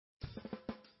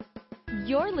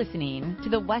You're listening to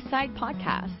the Westside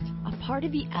Podcast, a part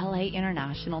of the LA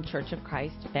International Church of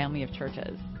Christ family of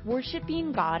churches,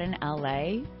 worshiping God in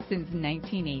LA since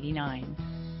 1989.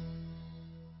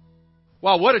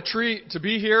 Wow, what a treat to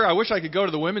be here. I wish I could go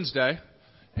to the Women's Day.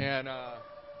 And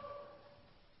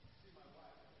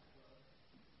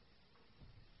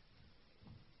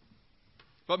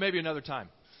but maybe another time.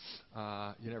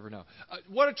 You never know.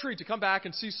 What a treat to come back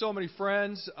and see so many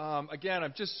friends. Again,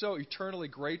 I'm just so eternally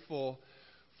grateful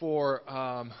for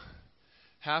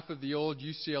half of the old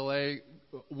UCLA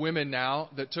women now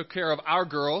that took care of our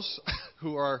girls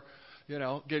who are,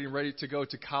 getting ready to go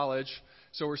to college.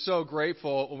 So we're so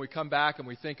grateful when we come back and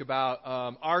we think about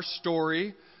our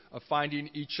story of finding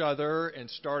each other and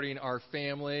starting our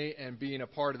family and being a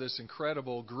part of this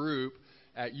incredible group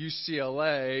at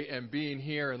UCLA, and being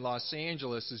here in Los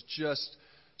Angeles is just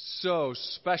so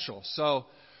special. So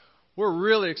we're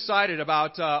really excited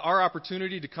about our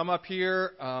opportunity to come up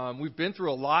here. We've been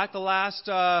through a lot the last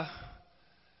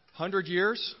 100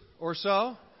 years or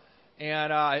so,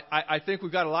 and I think we've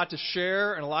got a lot to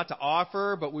share and a lot to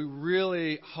offer, but we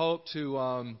really hope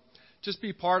to just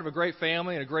be part of a great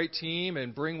family and a great team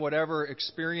and bring whatever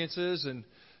experiences and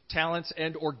talents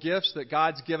and or gifts that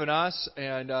God's given us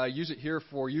and use it here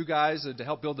for you guys and to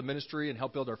help build the ministry and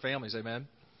help build our families. Amen.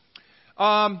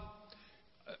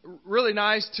 Really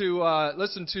nice to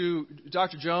listen to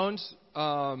Dr. Jones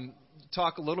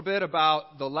talk a little bit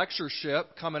about the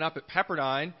lectureship coming up at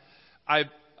Pepperdine. I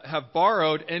have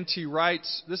borrowed N.T.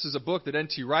 Wright's, this is a book that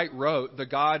N.T. Wright wrote, The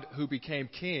God Who Became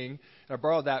King. And I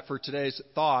borrowed that for today's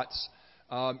thoughts.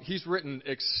 He's written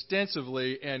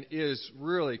extensively and is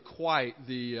really quite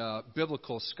the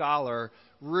biblical scholar.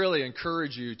 Really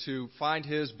encourage you to find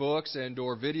his books and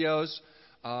or videos.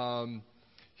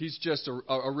 He's just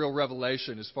a real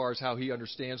revelation as far as how he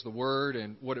understands the Word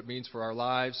and what it means for our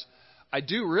lives. I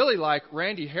do really like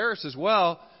Randy Harris as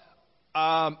well.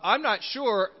 I'm not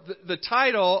sure. The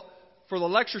title for the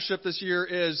lectureship this year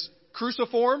is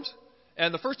Cruciformed.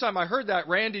 And the first time I heard that,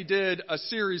 Randy did a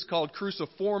series called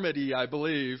Cruciformity, I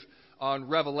believe, on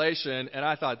Revelation, and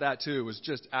I thought that, too, was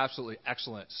just absolutely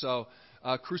excellent. So,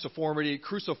 Cruciformity,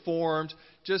 Cruciformed,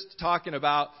 just talking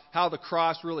about how the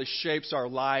cross really shapes our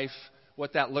life,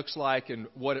 what that looks like, and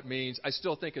what it means. I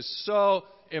still think is so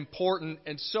important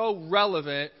and so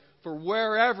relevant for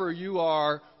wherever you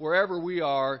are, wherever we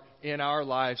are in our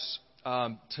lives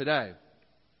today.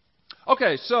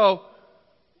 Okay, so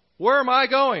where am I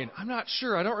going? I'm not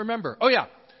sure. I don't remember. Oh, yeah.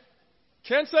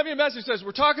 Ken sent me a message that says,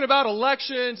 we're talking about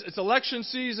elections. It's election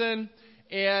season.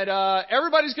 And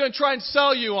everybody's going to try and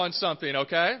sell you on something,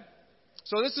 okay?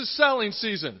 So this is selling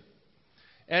season.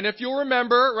 And if you'll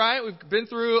remember, right, we've been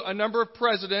through a number of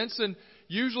presidents. And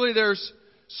usually there's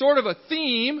sort of a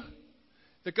theme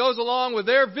that goes along with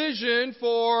their vision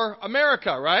for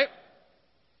America, right?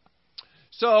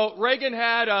 So Reagan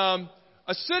had a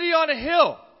city on a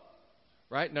hill.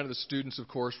 Right? None of the students, of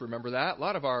course, remember that. A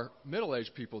lot of our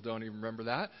middle-aged people don't even remember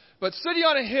that. But city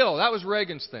on a hill, that was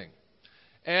Reagan's thing.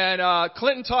 And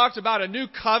Clinton talked about a new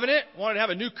covenant, wanted to have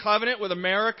a new covenant with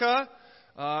America.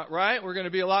 Right? We're going to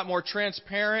be a lot more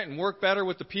transparent and work better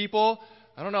with the people.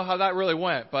 I don't know how that really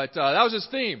went, but that was his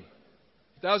theme.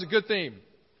 That was a good theme.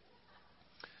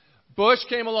 Bush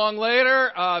came along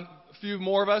later. A few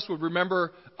more of us would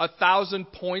remember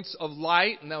 1,000 points of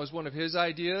light, and that was one of his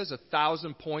ideas,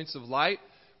 1,000 points of light,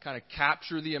 kind of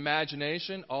capture the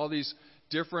imagination, all these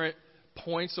different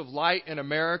points of light in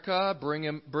America,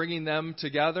 bringing them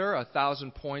together,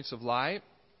 1,000 points of light.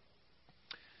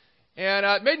 And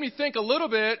it made me think a little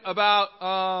bit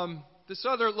about this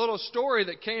other little story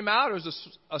that came out. It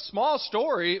was a small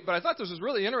story, but I thought this was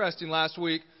really interesting last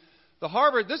week.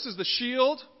 This is the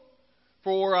shield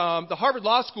for the Harvard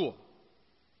Law School.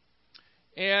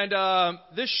 And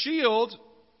this shield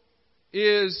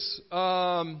is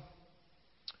the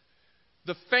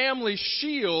family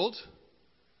shield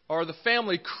or the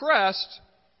family crest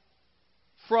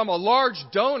from a large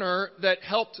donor that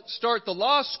helped start the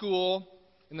law school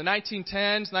in the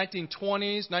 1910s,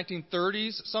 1920s,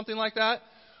 1930s, something like that.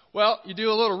 Well, you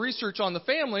do a little research on the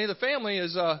family. The family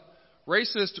is a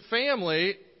racist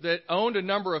family that owned a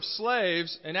number of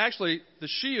slaves, and actually the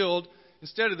shield,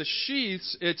 instead of the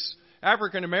sheaths, it's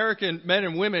African American men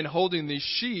and women holding these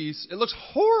sheaths. It looks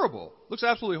horrible. It looks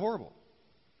absolutely horrible.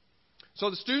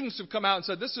 So the students have come out and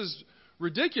said, this is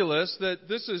ridiculous that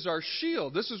this is our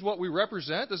shield. This is what we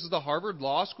represent. This is the Harvard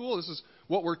Law School. This is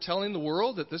what we're telling the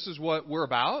world, that this is what we're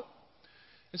about.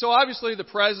 And so obviously the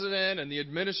president and the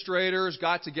administrators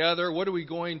got together. What are we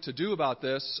going to do about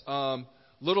this?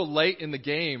 Little late in the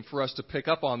game for us to pick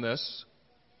up on this.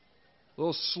 A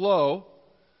little slow.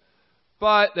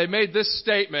 but they made this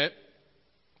statement: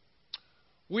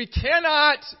 we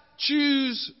cannot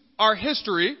choose our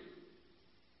history,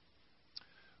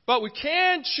 but we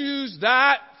can choose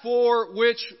that for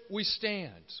which we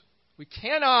stand. We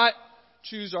cannot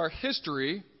choose our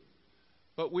history,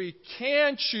 but we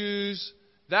can choose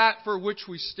that for which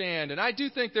we stand. And I do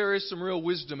think there is some real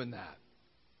wisdom in that.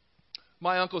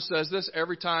 My uncle says this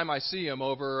every time I see him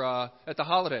over at the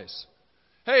holidays.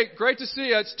 Hey, great to see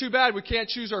you. It's too bad we can't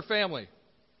choose our family.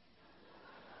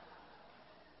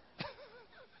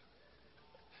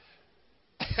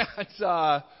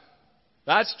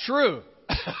 That's true.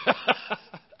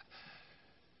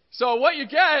 So what you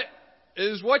get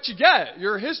is what you get.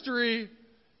 Your history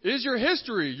is your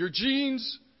history. Your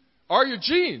genes are your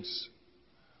genes.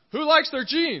 Who likes their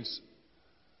genes?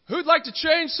 Who'd like to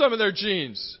change some of their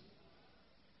genes?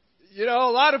 You know,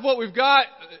 a lot of what we've got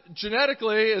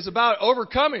genetically is about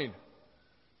overcoming.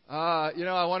 I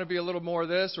want to be a little more of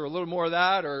this or a little more of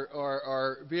that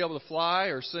or be able to fly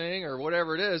or sing or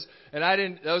whatever it is.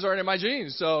 And those aren't in my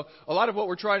genes. So a lot of what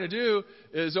we're trying to do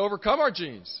is overcome our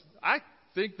genes. I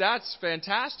think that's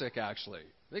fantastic, actually.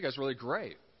 I think that's really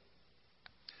great.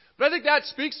 But I think that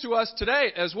speaks to us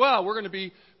today as well. We're going to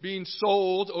be being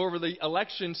sold over the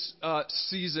election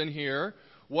season here,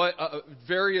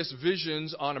 various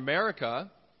visions on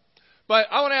America. But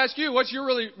I want to ask you, what's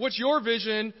your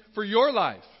vision for your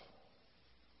life?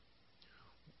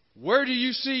 Where do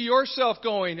you see yourself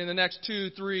going in the next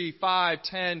 2, 3, 5,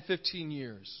 10, 15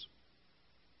 years?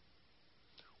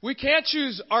 We can't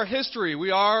choose our history. We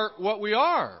are what we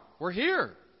are. We're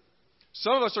here.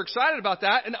 Some of us are excited about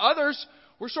that, and others,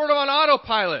 we're sort of on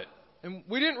autopilot. And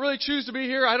we didn't really choose to be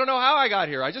here. I don't know how I got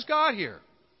here. I just got here.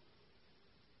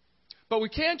 But we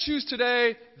can choose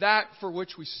today that for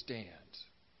which we stand.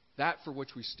 That for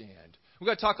which we stand. We've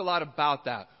got to talk a lot about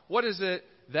that. What is it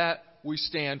that we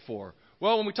stand for?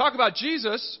 Well, when we talk about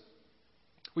Jesus,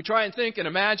 we try and think and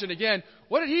imagine again,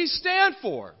 what did he stand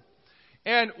for?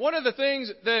 And one of the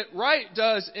things that Wright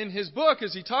does in his book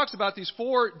is he talks about these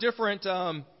 4 different,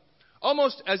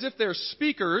 almost as if they're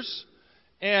speakers,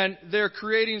 and they're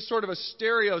creating sort of a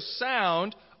stereo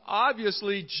sound.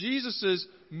 Obviously, Jesus'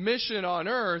 mission on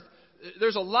earth,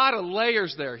 there's a lot of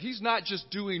layers there. He's not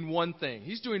just doing one thing.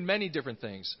 He's doing many different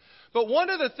things. But one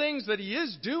of the things that he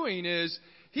is doing is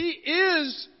he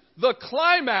is the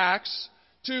climax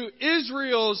to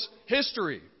Israel's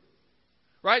history.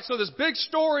 Right? So this big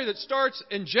story that starts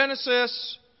in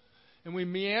Genesis, and we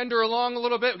meander along a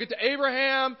little bit. We get to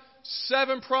Abraham,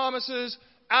 7 promises,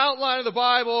 outline of the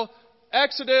Bible,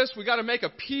 Exodus, we got to make a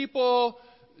people,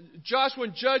 Joshua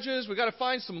and Judges, we got to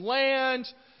find some land,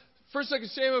 1st, 2nd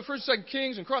Samuel, 1st, 2nd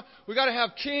Kings, and we got to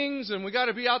have kings, and we got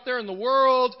to be out there in the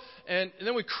world, and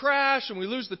then we crash and we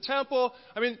lose the temple.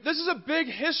 I mean, this is a big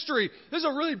history. This is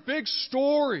a really big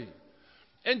story.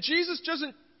 And Jesus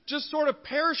doesn't just sort of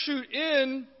parachute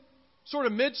in sort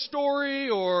of mid-story,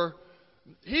 or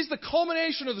he's the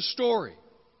culmination of the story.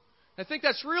 I think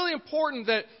that's really important,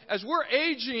 that as we're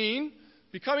aging,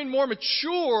 becoming more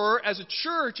mature as a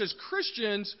church, as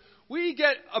Christians, we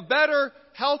get a better,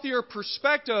 healthier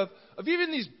perspective of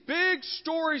even these big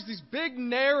stories, these big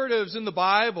narratives in the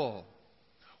Bible.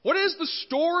 What is the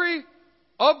story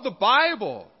of the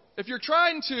Bible? If you're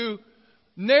trying to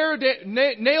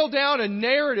nail down a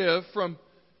narrative from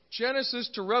Genesis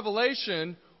to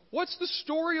Revelation, what's the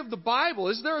story of the Bible?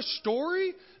 Is there a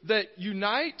story that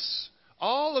unites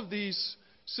all of these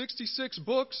 66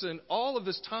 books and all of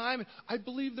this time? I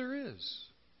believe there is.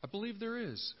 I believe there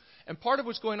is. And part of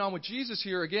what's going on with Jesus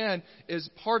here, again, is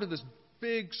part of this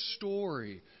big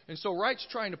story. And so Wright's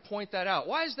trying to point that out.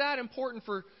 Why is that important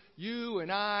for you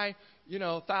and I,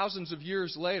 thousands of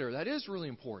years later? That is really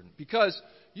important, because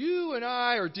you and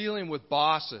I are dealing with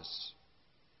bosses.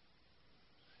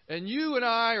 And you and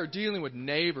I are dealing with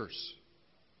neighbors.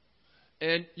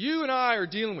 And you and I are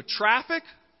dealing with traffic.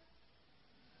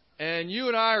 And you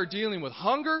and I are dealing with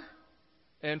hunger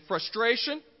and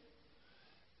frustration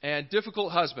and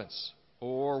difficult husbands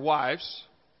or wives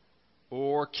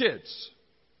or kids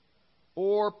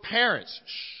or parents.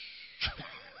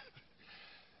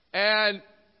 And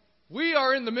we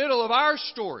are in the middle of our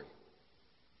story.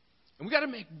 And we've got to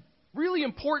make really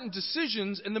important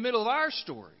decisions in the middle of our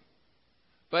story.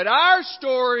 But our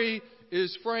story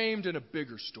is framed in a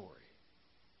bigger story.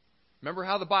 Remember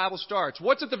how the Bible starts.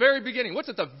 What's at the very beginning? What's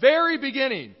at the very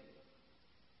beginning?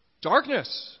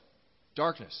 Darkness.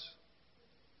 Darkness.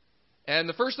 And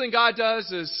the first thing God does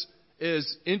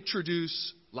is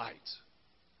introduce light.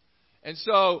 And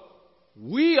so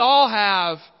we all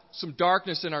have some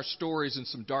darkness in our stories and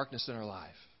some darkness in our life.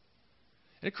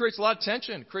 And it creates a lot of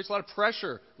tension, creates a lot of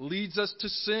pressure, leads us to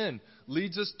sin,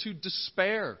 leads us to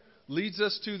despair, leads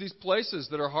us to these places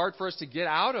that are hard for us to get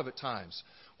out of at times.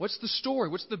 What's the story?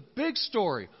 What's the big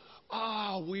story?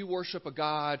 Oh, we worship a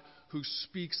God who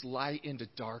speaks light into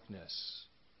darkness.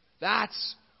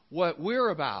 That's what we're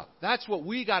about. That's what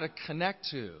we got to connect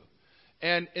to.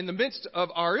 And in the midst of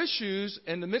our issues,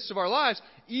 in the midst of our lives,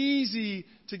 easy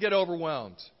to get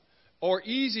overwhelmed. Or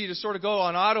easy to sort of go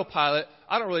on autopilot.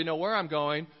 I don't really know where I'm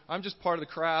going. I'm just part of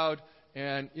the crowd.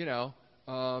 And,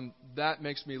 that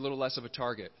makes me a little less of a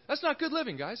target. That's not good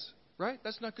living, guys. Right?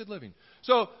 That's not good living.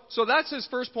 So that's his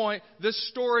first point. This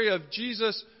story of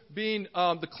Jesus being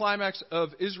the climax of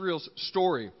Israel's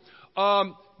story.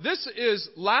 This is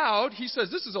loud. He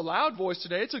says this is a loud voice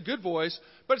today. It's a good voice.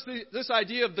 But it's this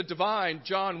idea of the divine,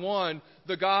 John 1,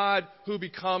 the God who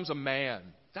becomes a man.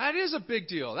 That is a big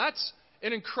deal. That's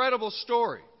an incredible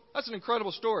story. That's an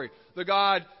incredible story. The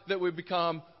God that would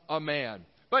become a man.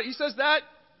 But he says that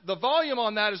the volume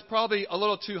on that is probably a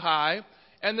little too high.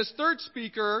 And this third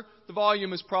speaker, the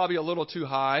volume is probably a little too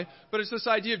high. But it's this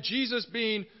idea of Jesus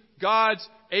being God's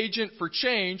agent for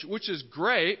change, which is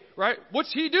great, right?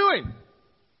 What's he doing?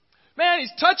 Man,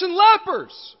 he's touching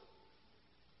lepers.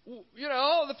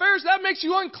 The Pharisees, that makes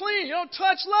you unclean. You don't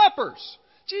touch lepers.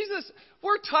 Jesus,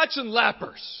 we're touching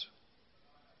lepers.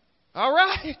 All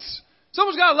right?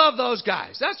 Someone's got to love those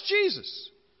guys. That's Jesus.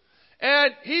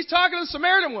 And he's talking to the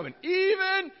Samaritan woman.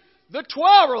 Even the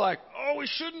 12 are like, oh, we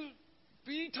shouldn't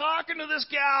be talking to this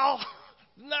gal.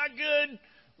 Not good.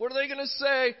 What are they going to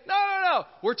say? No.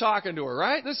 We're talking to her,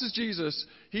 right? This is Jesus.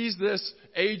 He's this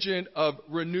agent of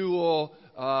renewal,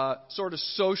 sort of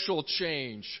social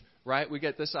change, right? We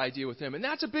get this idea with him. And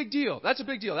that's a big deal. That's a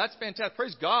big deal. That's fantastic.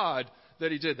 Praise God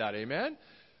that he did that. Amen?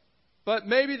 But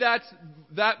maybe that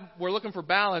we're looking for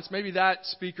balance. Maybe that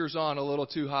speaker's on a little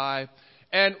too high.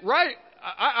 And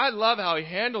I love how he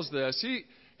handles this.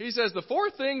 He says the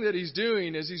fourth thing that he's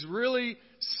doing is he's really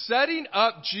setting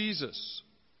up Jesus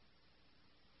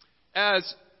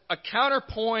as a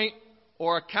counterpoint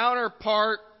or a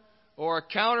counterpart or a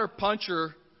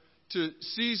counterpuncher to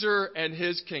Caesar and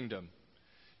his kingdom.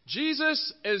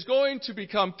 Jesus is going to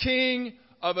become king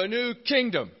of a new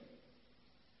kingdom.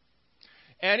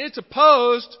 And it's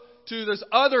opposed to this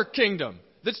other kingdom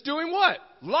that's doing what?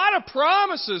 A lot of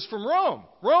promises from Rome.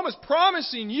 Rome is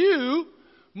promising you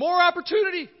more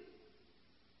opportunity.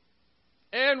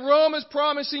 And Rome is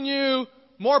promising you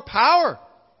more power.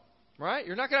 Right?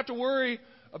 You're not going to have to worry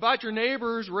about your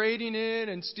neighbors raiding in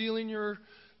and stealing your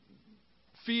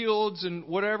fields and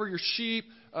whatever, your sheep.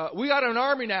 We got an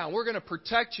army now. We're going to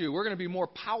protect you. We're going to be more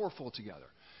powerful together.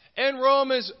 And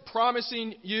Rome is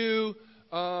promising you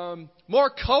more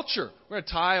culture. We're going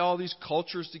to tie all these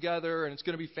cultures together, and it's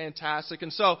going to be fantastic.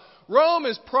 And so Rome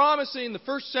is promising the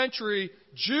first century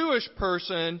Jewish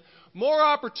person more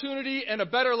opportunity and a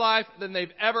better life than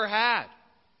they've ever had.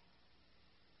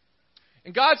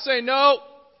 And God's saying, no,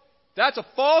 that's a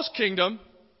false kingdom.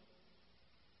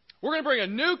 We're going to bring a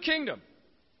new kingdom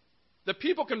that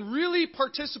people can really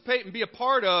participate and be a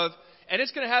part of, and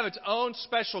it's going to have its own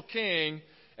special king.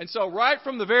 And so right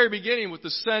from the very beginning with the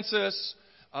census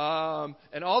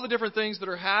and all the different things that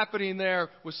are happening there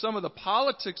with some of the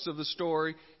politics of the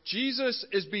story, Jesus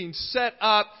is being set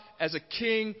up as a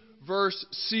king versus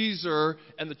Caesar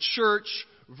and the church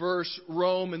versus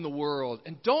Rome in the world.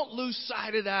 And don't lose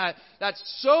sight of that. That's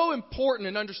so important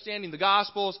in understanding the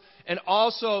Gospels and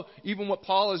also even what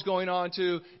Paul is going on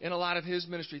to in a lot of his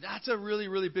ministry. That's a really,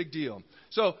 really big deal.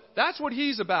 So that's what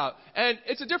he's about. And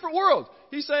it's a different world.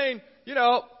 He's saying,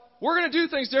 we're going to do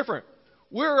things different.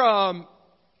 We're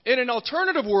in an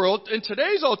alternative world. In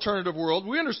today's alternative world,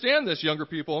 we understand this, younger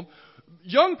people.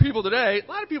 Young people today,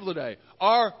 a lot of people today,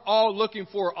 are all looking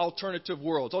for alternative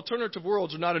worlds. Alternative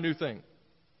worlds are not a new thing.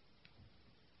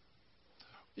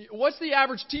 What's the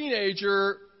average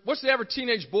teenager? What's the average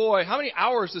teenage boy? How many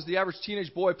hours does the average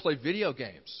teenage boy play video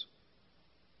games?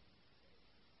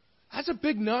 That's a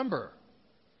big number.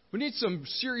 We need some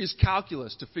serious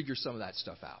calculus to figure some of that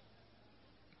stuff out.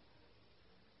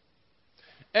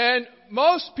 And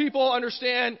most people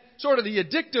understand sort of the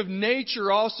addictive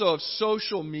nature also of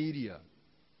social media.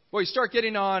 Well, you start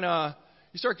getting on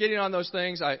those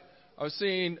things. I was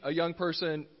seeing a young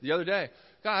person the other day.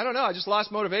 God, I don't know. I just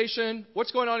lost motivation.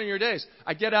 What's going on in your days?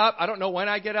 I get up. I don't know when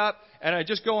I get up. And I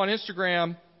just go on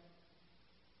Instagram.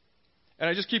 And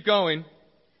I just keep going.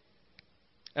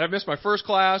 And I missed my first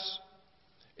class.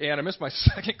 And I missed my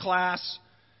second class.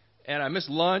 And I missed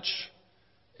lunch.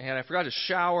 And I forgot to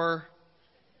shower.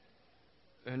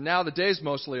 And now the day's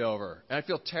mostly over. And I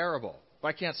feel terrible. But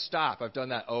I can't stop. I've done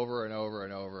that over and over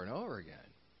and over and over again.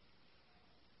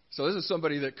 So this is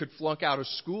somebody that could flunk out of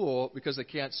school because they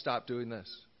can't stop doing this.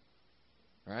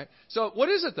 All right? So what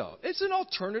is it, though? It's an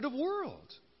alternative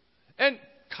world. And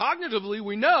cognitively,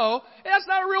 we know that's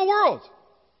not a real world.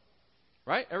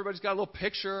 Right? Everybody's got a little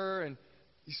picture, and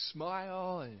you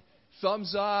smile, and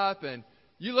thumbs up, and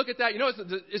you look at that. You know,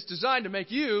 it's designed to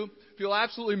make you feel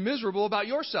absolutely miserable about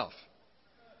yourself.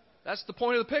 That's the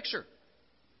point of the picture.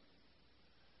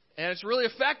 And it's really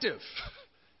effective.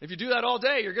 If you do that all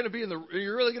day, you're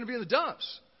really going to be in the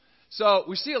dumps. So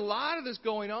we see a lot of this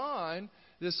going on,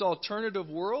 this alternative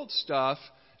world stuff.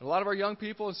 And a lot of our young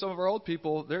people and some of our old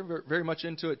people, they're very much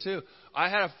into it too. I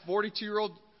had a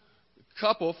 42-year-old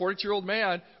couple, 42-year-old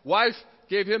man. Wife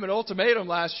gave him an ultimatum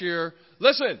last year.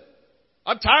 Listen,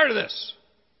 I'm tired of this.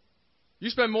 You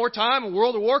spend more time in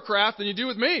World of Warcraft than you do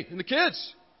with me and the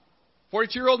kids.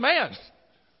 42-year-old man.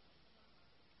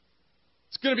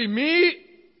 It's going to be me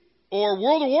or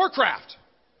World of Warcraft.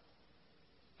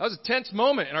 That was a tense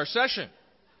moment in our session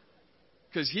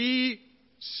because he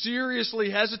seriously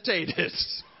hesitated.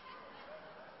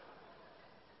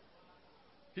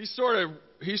 He sort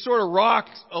of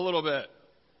rocked a little bit.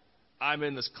 I'm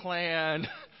in this clan,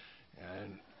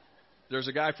 and there's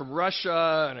a guy from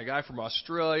Russia and a guy from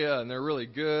Australia, and they're really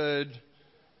good.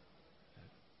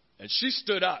 And she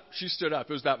stood up. It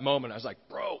was that moment. I was like,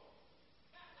 bro,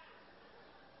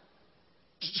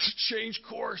 change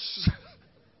course.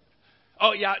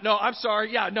 Oh, yeah, no, I'm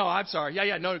sorry. Yeah, no, I'm sorry.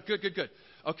 Yeah, no, good.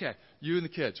 Okay, you and the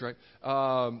kids, right?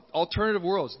 Alternative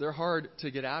worlds, they're hard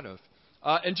to get out of.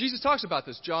 And Jesus talks about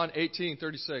this, John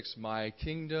 18:36. My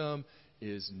kingdom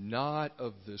is not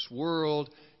of this world.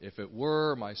 If it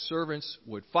were, my servants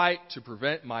would fight to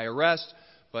prevent my arrest.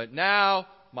 But now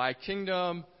my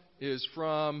kingdom is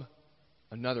from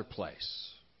another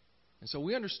place. And so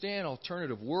we understand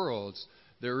alternative worlds.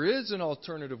 There is an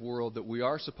alternative world that we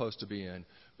are supposed to be in,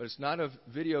 but it's not of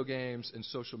video games and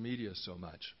social media so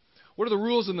much. What are the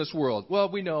rules in this world? Well,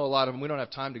 we know a lot of them. We don't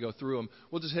have time to go through them.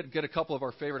 We'll just get a couple of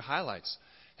our favorite highlights.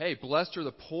 Hey, blessed are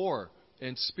the poor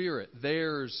in spirit.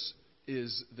 Theirs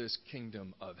is this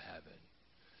kingdom of heaven.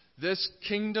 This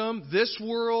kingdom, this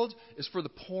world is for the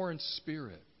poor in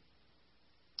spirit.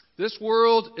 This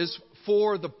world is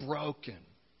for the broken.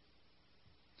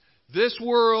 This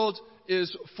world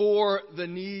is for the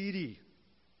needy.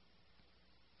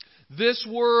 This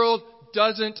world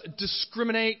doesn't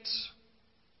discriminate.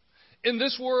 In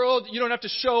this world, you don't have to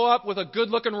show up with a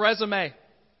good-looking resume.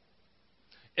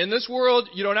 In this world,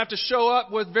 you don't have to show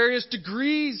up with various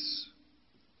degrees.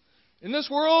 In this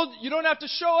world, you don't have to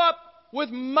show up with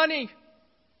money.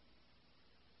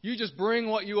 You just bring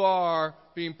what you are,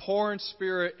 being poor in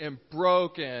spirit and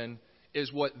broken,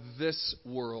 is what this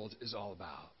world is all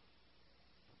about.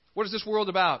 What is this world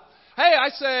about? Hey, I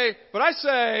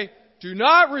say, do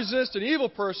not resist an evil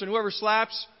person. Whoever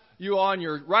slaps you on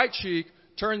your right cheek,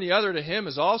 turn the other to him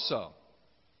as also.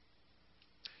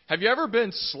 Have you ever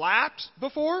been slapped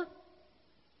before?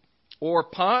 Or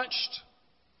punched?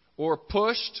 Or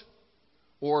pushed?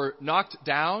 Or knocked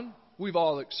down? We've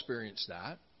all experienced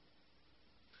that.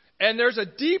 And there's a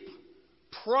deep,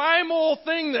 primal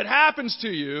thing that happens to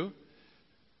you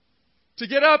to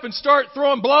get up and start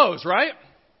throwing blows, right?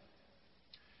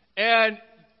 And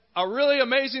a really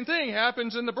amazing thing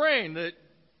happens in the brain that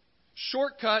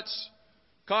shortcuts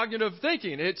cognitive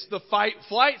thinking. It's the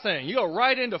fight-flight thing. You go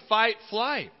right into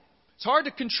fight-flight. It's hard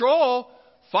to control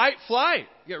fight-flight.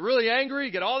 You get really angry.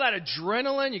 You get all that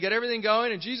adrenaline. You get everything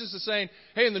going. And Jesus is saying,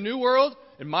 hey, in the new world,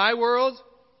 in my world,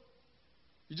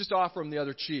 you just offer them the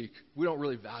other cheek. We don't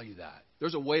really value that.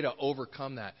 There's a way to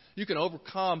overcome that. You can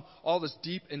overcome all this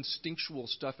deep instinctual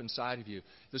stuff inside of you.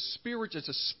 It's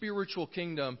a spiritual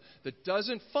kingdom that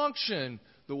doesn't function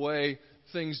the way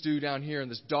things do down here in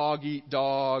this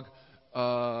dog-eat-dog,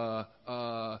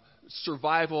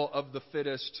 survival of the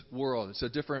fittest world. It's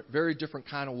a very different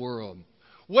kind of world.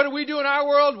 What do we do in our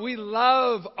world? We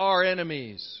love our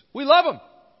enemies. We love them.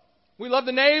 We love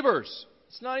the neighbors.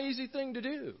 It's not an easy thing to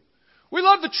do. We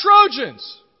love the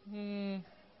Trojans.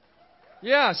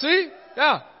 Yeah, see?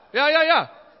 Yeah.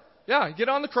 Yeah, get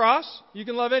on the cross. You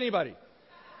can love anybody.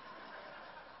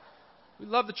 We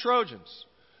love the Trojans.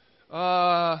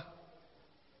 Yeah.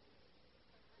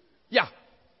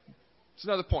 It's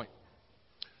another point.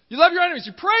 You love your enemies.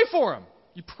 You pray for them.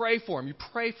 You pray for them. You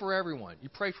pray for everyone. You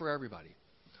pray for everybody.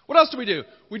 What else do?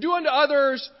 We do unto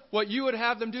others what you would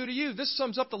have them do to you. This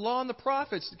sums up the law and the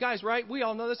prophets. Guys, right? We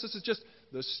all know this. This is just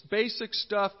the basic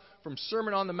stuff from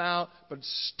Sermon on the Mount, but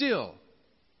it's still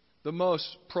the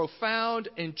most profound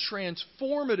and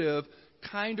transformative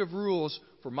kind of rules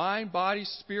for mind, body,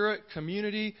 spirit,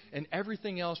 community, and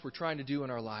everything else we're trying to do in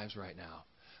our lives right now.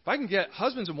 If I can get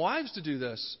husbands and wives to do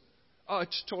this, Oh, it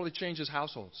just totally changes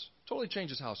households. Totally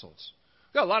changes households.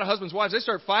 Got a lot of husbands, wives, they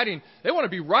start fighting. They want to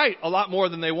be right a lot more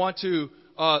than they want to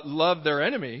love their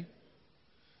enemy.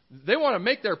 They want to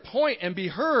make their point and be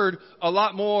heard a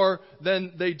lot more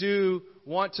than they do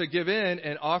want to give in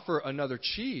and offer another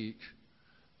cheek.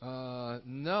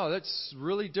 No, that's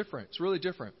really different. It's really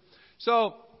different.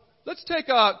 So let's take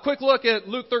a quick look at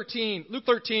Luke 13. Luke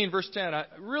 13, verse 10. I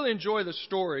really enjoy this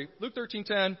story. Luke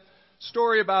 13:10,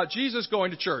 story about Jesus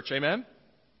going to church. Amen?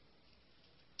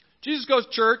 Jesus goes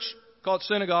to church, called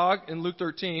synagogue, in Luke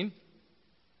 13.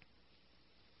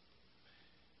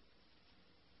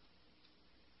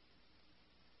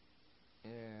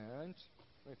 And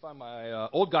let me find my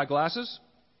old guy glasses.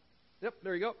 Yep,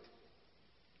 there you go.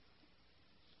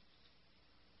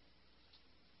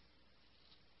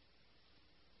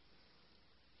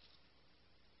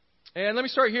 And let me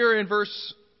start here in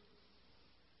verse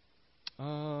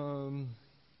 10.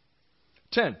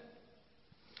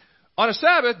 On a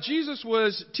Sabbath, Jesus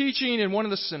was teaching in one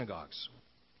of the synagogues.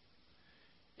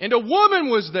 And a woman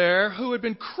was there who had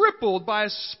been crippled by a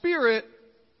spirit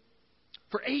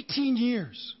for 18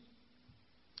 years.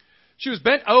 She was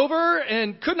bent over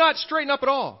and could not straighten up at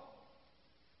all.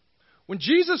 When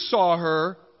Jesus saw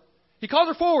her, he called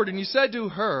her forward and he said to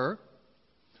her,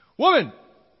 "Woman,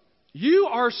 you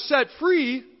are set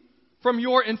free from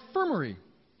your infirmary."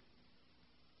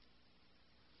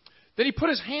 Then he put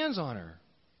his hands on her.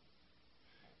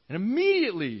 And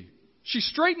immediately she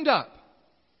straightened up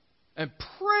and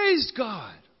praised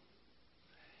God.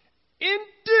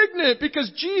 Indignant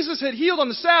because Jesus had healed on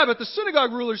the Sabbath, the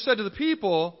synagogue ruler said to the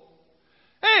people,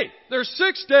 "Hey, there's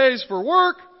 6 days for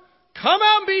work. Come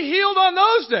out and be healed on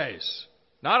those days,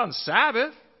 not on the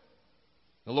Sabbath."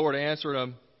 The Lord answered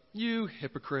him, "You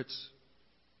hypocrites.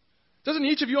 Doesn't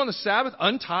each of you on the Sabbath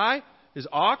untie his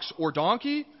ox or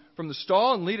donkey from the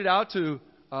stall and lead it out to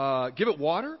give it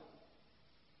water?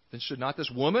 Then should not this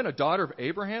woman, a daughter of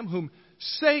Abraham, whom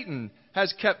Satan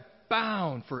has kept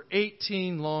bound for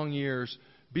 18 long years,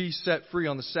 be set free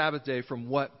on the Sabbath day from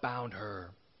what bound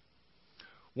her?"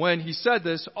 When he said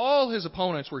this, all his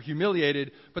opponents were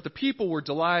humiliated, but the people were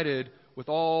delighted with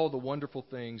all the wonderful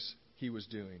things he was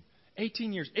doing.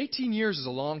 18 years. 18 years is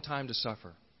a long time to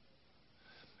suffer.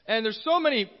 And there's so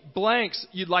many blanks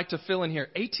you'd like to fill in here.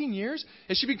 18 years?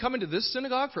 Has she been coming to this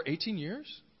synagogue for 18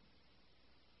 years?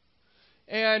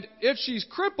 And if she's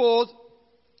crippled,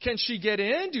 can she get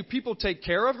in? Do people take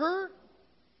care of her?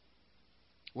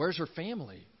 Where's her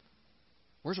family?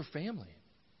 Where's her family?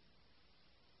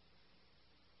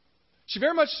 She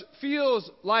very much feels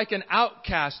like an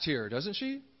outcast here, doesn't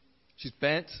she? She's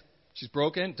bent. She's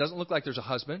broken. Doesn't look like there's a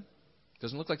husband.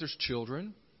 Doesn't look like there's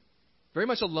children. Very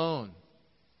much alone.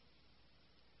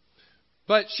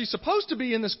 But she's supposed to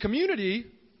be in this community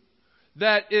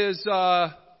that is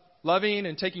loving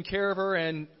and taking care of her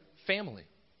and family.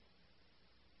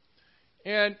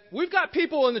 And we've got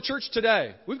people in the church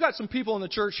today. We've got some people in the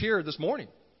church here this morning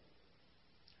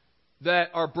that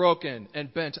are broken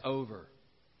and bent over.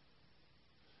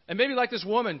 And maybe like this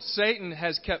woman, Satan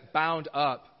has kept bound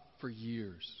up for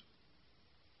years.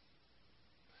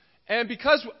 And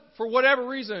because, for whatever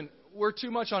reason, we're too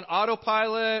much on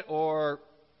autopilot or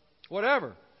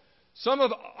whatever, some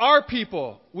of our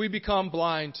people we become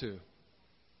blind to.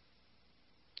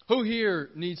 Who here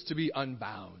needs to be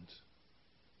unbound?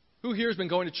 Who here has been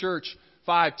going to church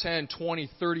 5, 10, 20,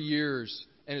 30 years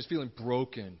and is feeling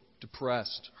broken,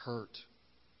 depressed, hurt?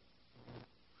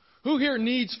 Who here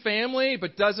needs family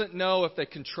but doesn't know if they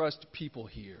can trust people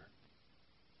here?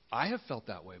 I have felt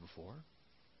that way before.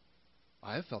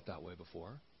 I have felt that way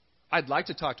before. I'd like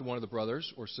to talk to one of the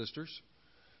brothers or sisters,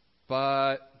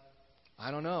 but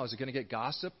I don't know. Is it going to get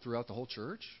gossip throughout the whole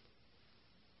church?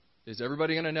 Is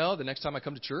everybody going to know the next time I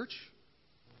come to church?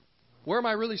 Where am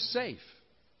I really safe?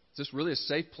 Is this really a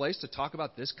safe place to talk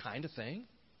about this kind of thing?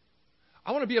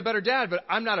 I want to be a better dad, but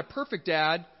I'm not a perfect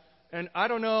dad, and I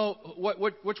don't know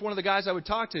which one of the guys I would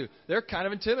talk to. They're kind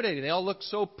of intimidating. They all look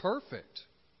so perfect.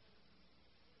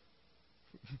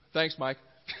 Thanks, Mike.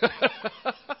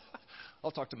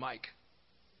 I'll talk to Mike.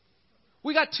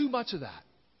 We got too much of that.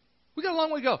 We got a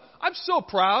long way to go. I'm so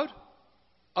proud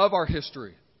of our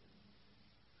history.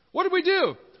 What did we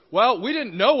do? Well, we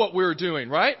didn't know what we were doing,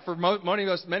 right? For many of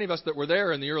us that were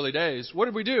there in the early days, what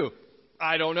did we do?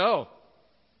 I don't know.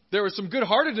 There was some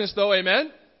good-heartedness, though,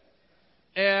 amen?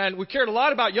 And we cared a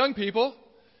lot about young people,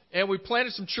 and we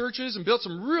planted some churches and built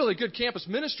some really good campus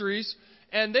ministries,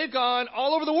 and they've gone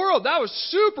all over the world. That was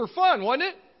super fun, wasn't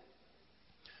it?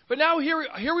 But now here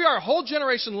we are a whole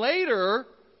generation later,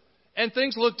 and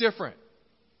things look different.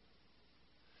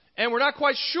 And we're not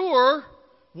quite sure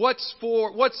what's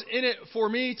in it for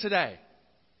me today?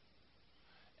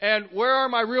 And where are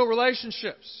my real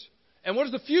relationships? And what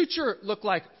does the future look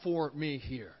like for me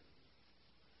here?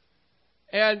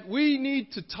 And we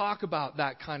need to talk about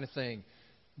that kind of thing.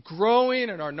 Growing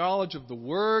in our knowledge of the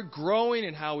Word, growing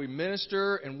in how we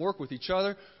minister and work with each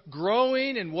other,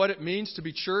 growing in what it means to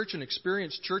be church and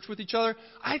experience church with each other,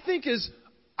 I think is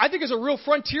a real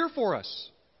frontier for us.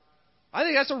 I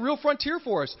think that's a real frontier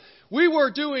for us. We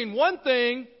were doing one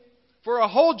thing for a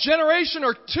whole generation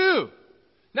or two.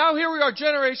 Now here we are,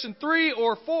 generation 3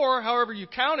 or 4, however you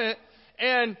count it,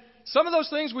 and some of those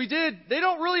things we did, they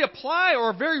don't really apply or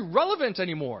are very relevant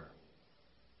anymore.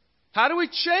 How do we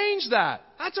change that?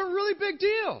 That's a really big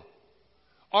deal.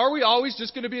 Are we always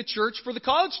just going to be a church for the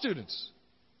college students?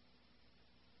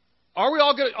 Are we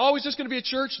always just going to be a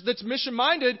church that's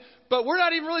mission-minded, but we're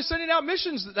not even really sending out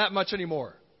missions that much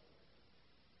anymore?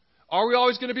 Are we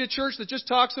always going to be a church that just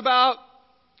talks about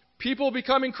people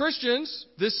becoming Christians?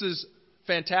 This is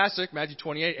fantastic, Matthew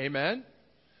 28, amen.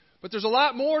 But there's a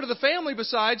lot more to the family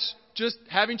besides just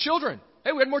having children.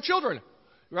 Hey, we had more children,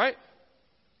 right?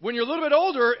 When you're a little bit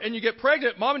older and you get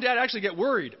pregnant, mom and dad actually get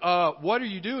worried. What are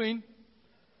you doing?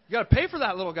 You got to pay for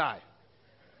that little guy.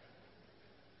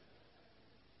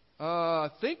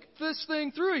 Think this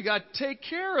thing through. You got to take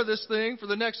care of this thing for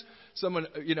the next.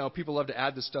 People love to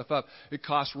add this stuff up. It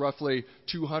costs roughly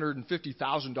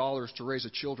 $250,000 to raise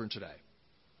a children today.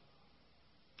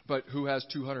 But who has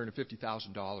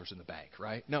 $250,000 in the bank,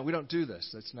 right? No, we don't do this.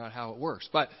 That's not how it works.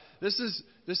 But this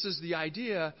is the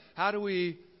idea. How do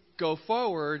we go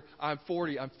forward? I'm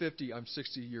 40, I'm 50, I'm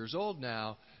 60 years old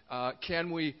now.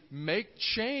 Can we make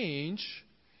change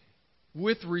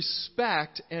with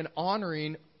respect and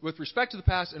honoring, with respect to the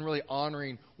past and really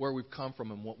honoring where we've come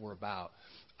from and what we're about?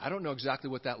 I don't know exactly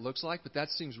what that looks like, but that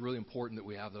seems really important that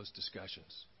we have those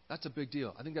discussions. That's a big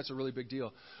deal. I think that's a really big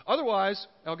deal. Otherwise,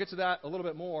 I'll get to that a little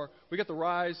bit more. We get the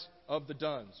rise of the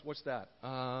Duns. What's that?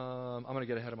 I'm going to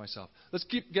get ahead of myself. Let's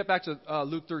get back to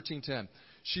Luke 13:10.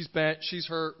 She's bent. She's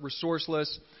hurt,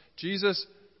 resourceless. Jesus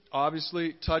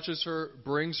obviously touches her,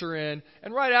 brings her in.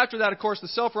 And right after that, of course, the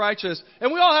self-righteous.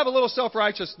 And we all have a little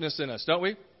self-righteousness in us, don't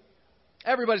we?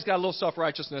 Everybody's got a little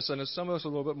self-righteousness in us. Some of us a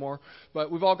little bit more.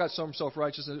 But we've all got some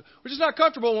self-righteousness. We're just not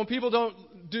comfortable when people don't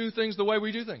do things the way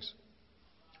we do things.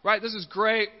 Right? This is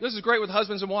great. This is great with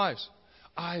husbands and wives.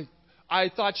 I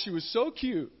thought she was so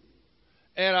cute.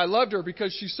 And I loved her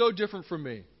because she's so different from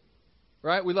me.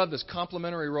 Right? We love this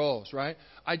complementary roles, right?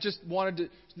 I just wanted to,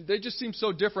 they just seem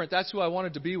so different. That's who I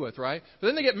wanted to be with, right? But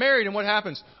then they get married and what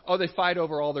happens? Oh, they fight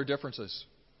over all their differences.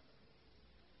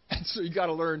 And so you got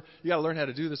to learn how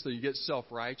to do this so you get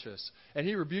self-righteous. And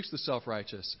he rebukes the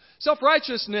self-righteous.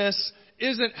 Self-righteousness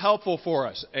isn't helpful for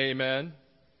us. Amen.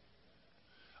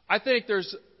 I think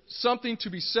there's something to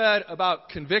be said about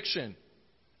conviction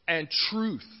and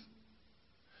truth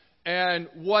and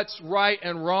what's right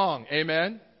and wrong.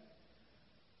 Amen.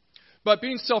 But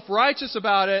being self-righteous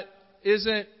about it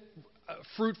isn't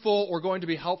fruitful or going to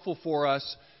be helpful for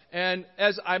us. And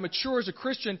as I mature as a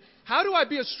Christian, how do I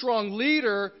be a strong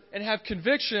leader and have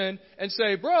conviction and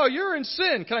say, bro, you're in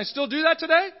sin. Can I still do that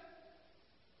today?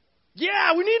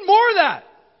 Yeah, we need more of that.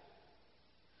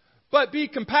 But be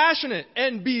compassionate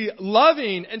and be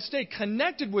loving and stay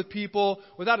connected with people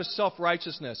without a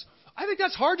self-righteousness. I think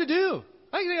that's hard to do.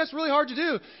 I think that's really hard to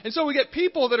do. And so we get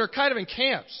people that are kind of in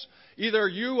camps. Either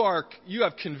you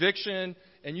have conviction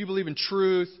and you believe in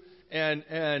truth and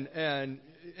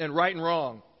right and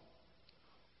wrong.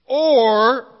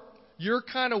 Or you're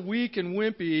kind of weak and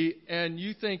wimpy and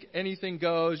you think anything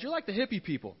goes. You're like the hippie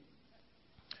people.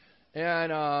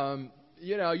 And,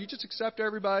 you just accept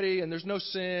everybody and there's no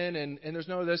sin and there's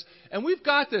no this. And we've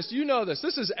got this. You know this.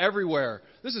 This is everywhere.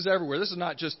 This is everywhere. This is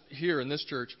not just here in this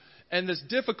church. And this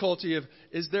difficulty of,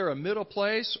 is there a middle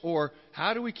place? Or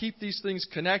how do we keep these things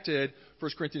connected?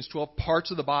 1 Corinthians 12,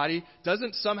 parts of the body.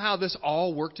 Doesn't somehow this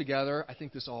all work together? I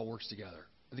think this all works together.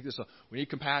 We need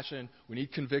compassion. We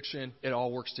need conviction. It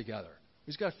all works together.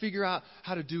 We just got to figure out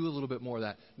how to do a little bit more of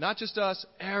that. Not just us.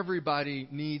 Everybody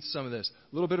needs some of this.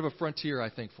 A little bit of a frontier, I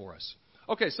think, for us.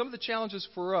 Okay, some of the challenges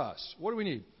for us. What do we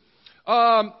need?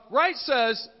 Wright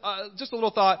says, just a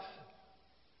little thought.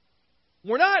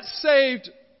 We're not saved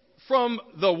from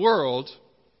the world.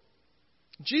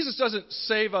 Jesus doesn't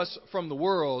save us from the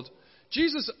world.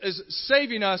 Jesus is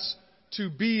saving us to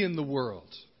be in the world.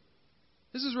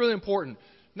 This is really important.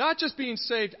 Not just being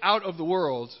saved out of the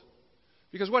world.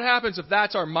 Because what happens if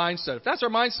that's our mindset? If that's our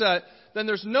mindset, then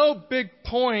there's no big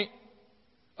point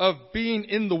of being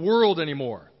in the world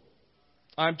anymore.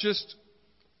 I'm just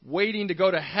waiting to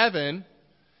go to heaven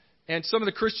And some of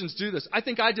the Christians do this. I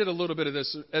think I did a little bit of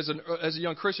this as a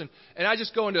young Christian. And I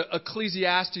just go into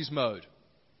Ecclesiastes mode.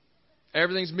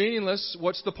 Everything's meaningless.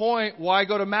 What's the point? Why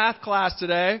go to math class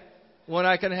today when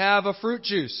I can have a fruit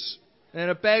juice and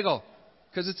a bagel?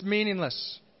 Because it's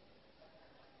meaningless.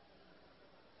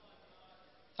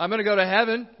 I'm going to go to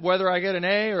heaven whether I get an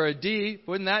A or a D.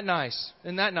 Isn't that nice?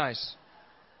 Isn't that nice?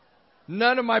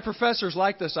 None of my professors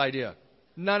like this idea.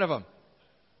 None of them.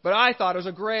 But I thought it was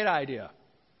a great idea.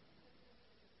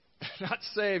 Not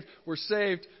saved. We're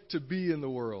saved to be in the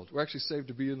world. We're actually saved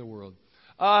to be in the world.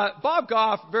 Bob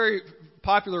Goff, very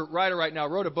popular writer right now,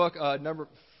 wrote a book number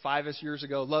 5-ish years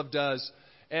ago, Love Does.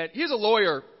 And he's a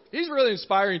lawyer. He's really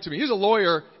inspiring to me. He's a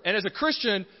lawyer, and as a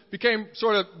Christian, became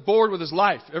sort of bored with his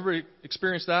life. Everybody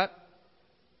experienced that?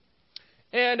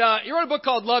 And he wrote a book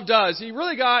called Love Does. He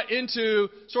really got into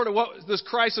sort of what this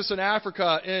crisis in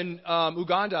Africa, in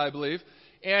Uganda, I believe.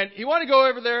 And he wanted to go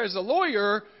over there as a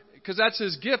lawyer, because that's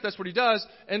his gift, that's what he does,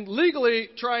 and legally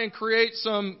try and create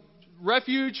some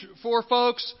refuge for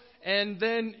folks, and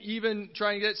then even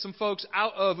try and get some folks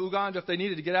out of Uganda if they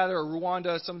needed to get out of there, or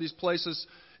Rwanda, some of these places.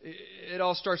 It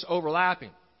all starts overlapping.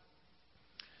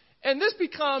 And this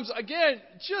becomes, again,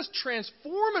 just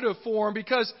transformative for him,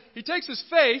 because he takes his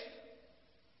faith,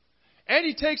 and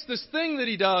he takes this thing that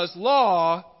he does,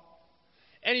 law,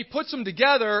 and he puts them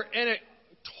together, and it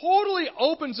totally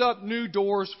opens up new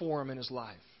doors for him in his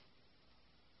life.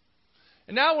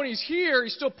 And now when he's here,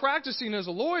 he's still practicing as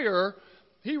a lawyer.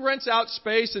 He rents out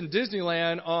space in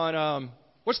Disneyland on,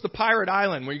 what's the pirate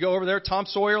island? When you go over there, Tom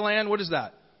Sawyer Land? What is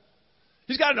that?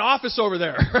 He's got an office over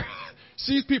there.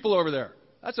 Sees people over there.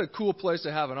 That's a cool place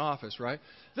to have an office, right?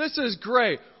 This is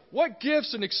great. What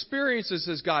gifts and experiences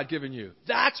has God given you?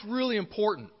 That's really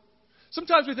important.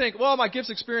 Sometimes we think, well, my gifts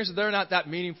and experiences, they're not that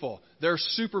meaningful. They're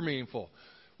super meaningful.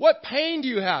 What pain do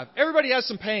you have? Everybody has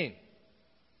some pain.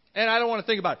 And I don't want to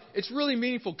think about it. It's really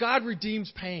meaningful. God redeems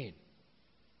pain.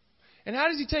 And how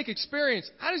does He take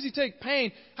experience? How does He take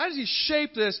pain? How does He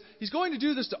shape this? He's going to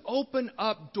do this to open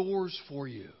up doors for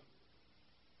you.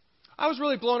 I was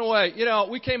really blown away. You know,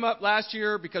 we came up last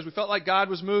year because we felt like God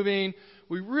was moving.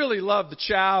 We really loved the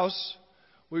Chows.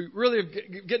 We really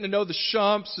have getting to know the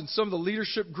Shumps and some of the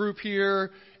leadership group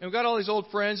here. And we've got all these old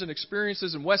friends and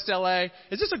experiences in West LA.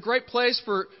 Is this a great place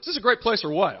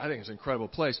or what? I think it's an incredible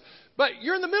place. But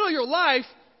you're in the middle of your life.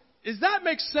 Does that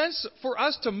make sense for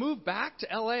us to move back to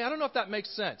LA? I don't know if that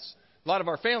makes sense. A lot of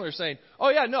our family are saying, oh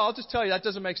yeah, no, I'll just tell you that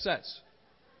doesn't make sense.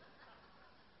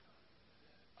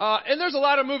 And there's a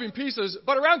lot of moving pieces.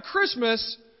 But around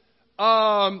Christmas,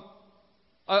 a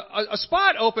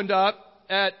spot opened up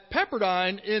at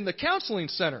Pepperdine in the counseling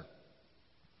center.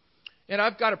 And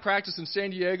I've got a practice in San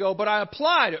Diego, but I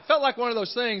applied. It felt like one of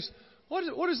those things.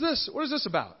 What is this? What is this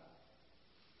about?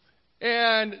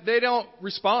 And they don't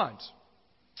respond.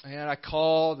 And I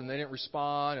called, and they didn't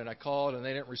respond. And I called, and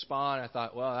they didn't respond. And I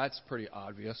thought, well, that's pretty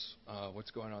obvious. What's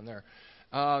going on there?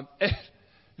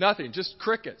 Nothing, just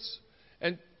crickets.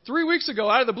 And 3 weeks ago,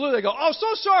 out of the blue, they go, oh, so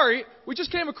sorry. We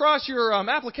just came across your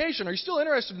application. Are you still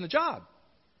interested in the job?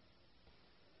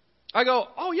 I go,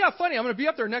 oh, yeah, funny. I'm going to be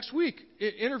up there next week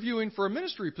interviewing for a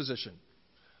ministry position.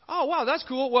 Oh, wow, that's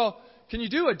cool. Well, can you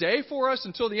do a day for us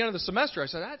until the end of the semester? I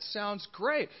said, that sounds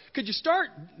great. Could you start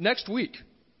next week?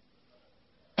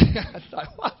 I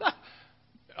thought,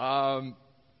 well,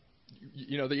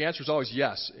 you know, the answer is always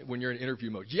yes when you're in interview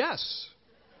mode. Yes.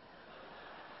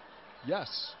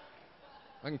 Yes.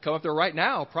 I can come up there right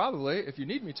now, probably, if you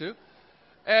need me to.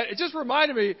 And it just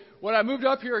reminded me, when I moved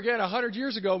up here again 100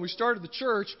 years ago and we started the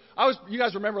church, you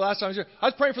guys remember last time I was here, I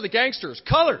was praying for the gangsters.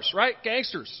 Colors, right?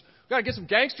 Gangsters. We've got to get some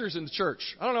gangsters in the church.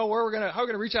 I don't know how we're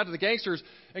going to reach out to the gangsters.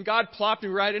 And God plopped me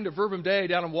right into Verbum Dei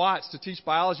down in Watts to teach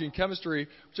biology and chemistry,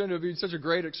 which ended up being such a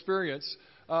great experience.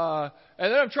 And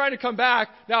then I'm trying to come back.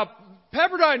 Now,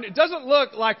 Pepperdine, it doesn't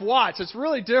look like Watts. It's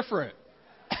really different.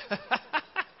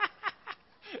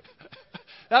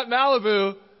 That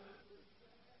Malibu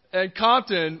and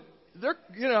Compton, you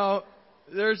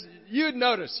would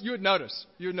notice.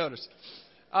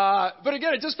 But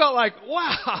again, it just felt like,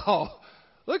 wow,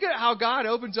 look at how God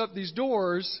opens up these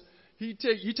doors.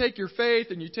 You take your faith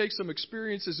and you take some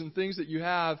experiences and things that you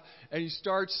have, and He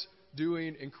starts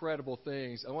doing incredible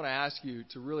things. I want to ask you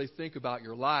to really think about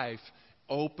your life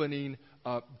opening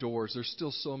up doors. There's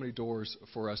still so many doors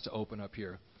for us to open up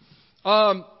here.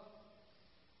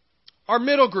 Our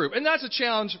middle group, and that's a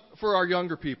challenge for our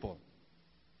younger people.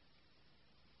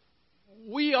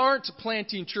 We aren't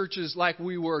planting churches like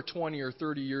we were 20 or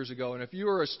 30 years ago. And if you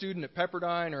were a student at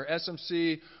Pepperdine or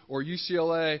SMC or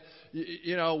UCLA,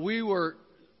 we were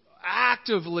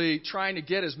actively trying to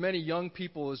get as many young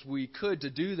people as we could to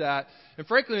do that. And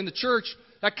frankly, in the church,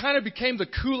 that kind of became the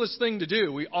coolest thing to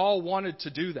do. We all wanted to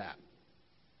do that.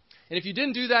 And if you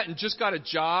didn't do that and just got a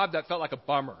job, that felt like a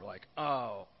bummer. Like,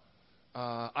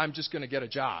 I'm just going to get a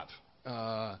job.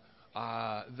 That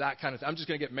kind of thing. I'm just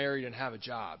going to get married and have a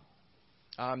job.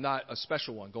 I'm not a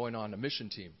special one going on a mission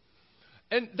team.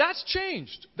 And that's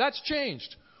changed. That's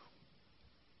changed.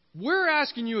 We're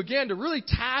asking you again to really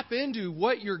tap into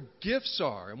what your gifts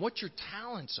are and what your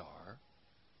talents are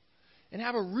and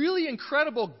have a really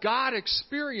incredible God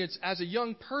experience as a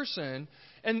young person.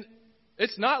 And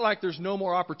it's not like there's no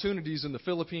more opportunities in the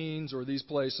Philippines or these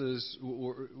places.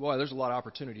 Well, there's a lot of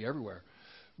opportunity everywhere.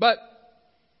 But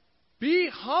be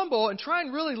humble and try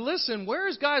and really listen. Where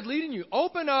is God leading you?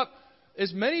 Open up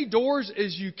as many doors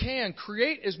as you can.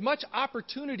 Create as much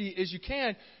opportunity as you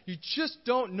can. You just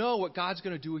don't know what God's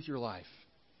going to do with your life.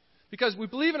 Because we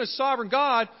believe in a sovereign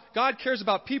God. God cares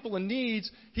about people and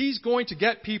needs. He's going to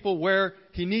get people where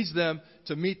He needs them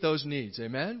to meet those needs.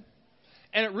 Amen?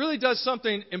 And it really does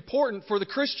something important for the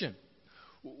Christian.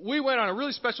 We went on a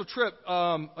really special trip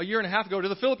a year and a half ago to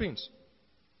the Philippines.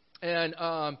 And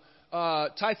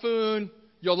Typhoon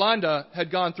Yolanda had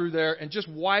gone through there and just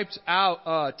wiped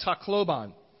out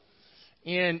Tacloban.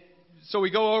 And so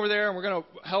we go over there and we're going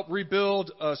to help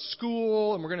rebuild a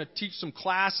school and we're going to teach some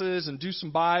classes and do some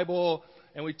Bible.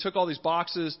 And we took all these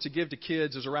boxes to give to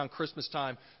kids. It was around Christmas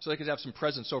time so they could have some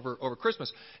presents over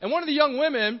Christmas. And one of the young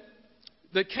women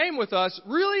that came with us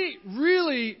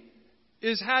really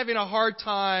is having a hard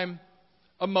time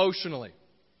emotionally.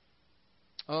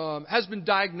 Has been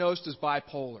diagnosed as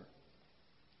bipolar.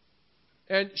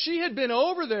 And she had been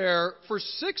over there for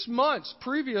 6 months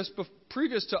previous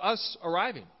to us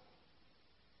arriving.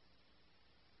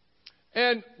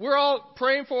 And we're all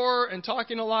praying for her and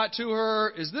talking a lot to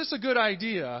her. Is this a good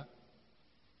idea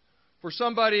for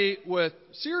somebody with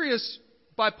serious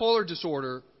bipolar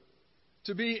disorder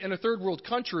to be in a third world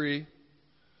country?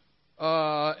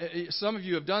 Some of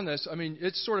you have done this. I mean,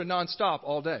 it's sort of nonstop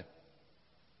all day.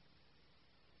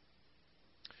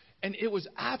 And it was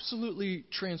absolutely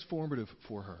transformative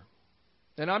for her.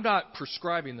 And I'm not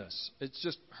prescribing this. It's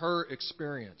just her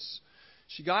experience.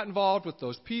 She got involved with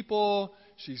those people.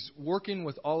 She's working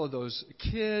with all of those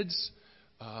kids.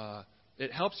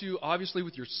 It helps you, obviously,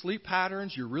 with your sleep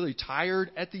patterns. You're really tired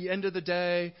at the end of the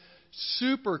day.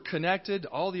 Super connected to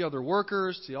all the other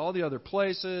workers, to all the other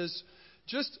places.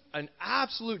 Just an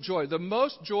absolute joy. The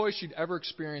most joy she'd ever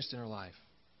experienced in her life.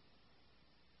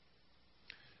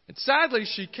 And sadly,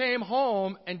 she came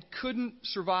home and couldn't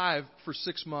survive for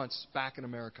 6 months back in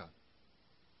America.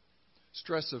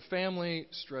 Stress of family,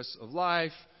 stress of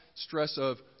life, stress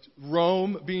of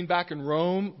Rome, being back in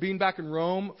Rome. Being back in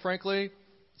Rome, frankly,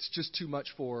 it's just too much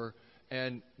for her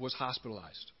and was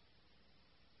hospitalized.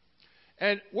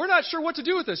 And we're not sure what to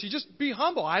do with this. You just be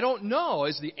humble. I don't know.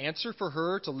 Is the answer for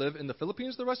her to live in the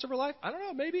Philippines the rest of her life? I don't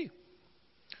know, maybe.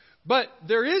 But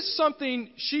there is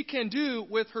something she can do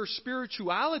with her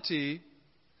spirituality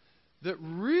that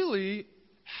really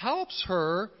helps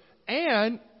her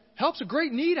and helps a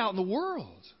great need out in the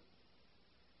world.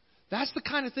 That's the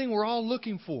kind of thing we're all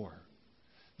looking for.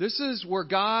 This is where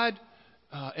God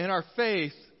and our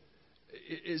faith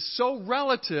is so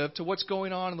relative to what's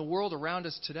going on in the world around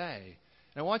us today.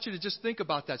 And I want you to just think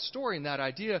about that story and that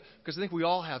idea because I think we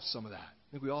all have some of that.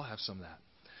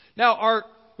 Now,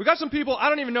 we got some people, I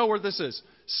don't even know where this is.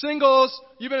 Singles,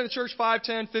 you've been in the church 5,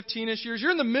 10, 15-ish years.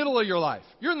 You're in the middle of your life.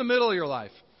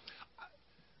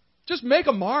 Just make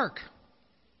a mark.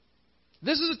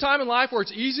 This is a time in life where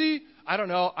it's easy. I don't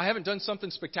know. I haven't done something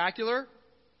spectacular.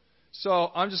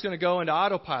 So I'm just going to go into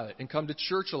autopilot and come to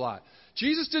church a lot.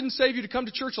 Jesus didn't save you to come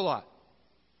to church a lot.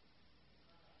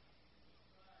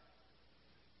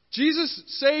 Jesus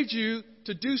saved you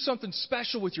to do something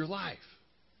special with your life.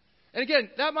 And again,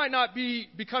 that might not be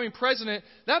becoming president.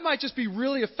 That might just be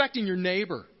really affecting your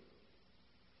neighbor.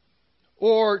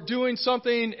 Or doing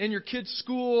something in your kid's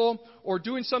school. Or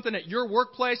doing something at your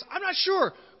workplace. I'm not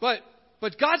sure. But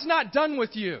God's not done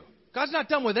with you. God's not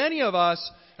done with any of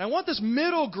us. And I want this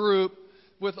middle group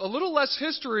with a little less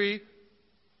history,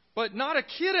 but not a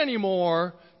kid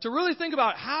anymore, to really think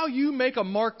about how you make a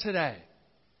mark today.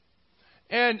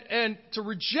 And to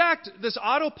reject this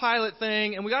autopilot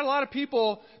thing, and we got a lot of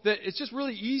people that it's just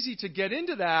really easy to get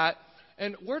into that.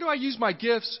 And where do I use my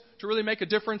gifts to really make a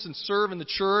difference and serve in the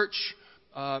church?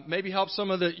 Maybe help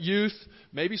some of the youth,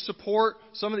 maybe support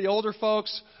some of the older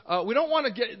folks. We don't want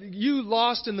to get you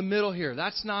lost in the middle here.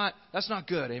 That's not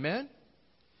good, amen?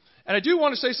 And I do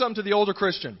want to say something to the older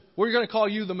Christian. We're going to call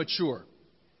you the mature.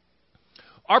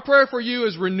 Our prayer for you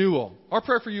is renewal.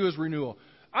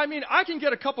 I mean, I can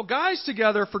get a couple guys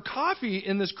together for coffee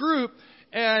in this group,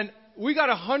 and we got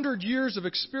 100 years of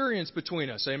experience between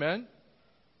us. Amen?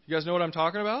 You guys know what I'm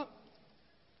talking about?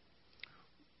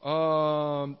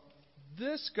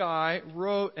 This guy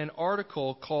wrote an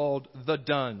article called The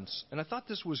Duns, and I thought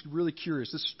this was really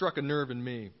curious. This struck a nerve in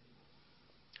me.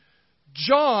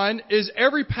 John is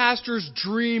every pastor's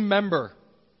dream member.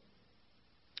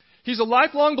 He's a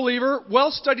lifelong believer,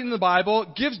 well studied in the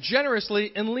Bible, gives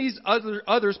generously, and leads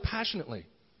others passionately.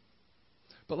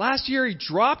 But last year he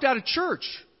dropped out of church.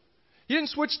 He didn't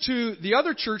switch to the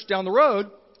other church down the road.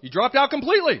 He dropped out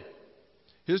completely.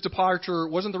 His departure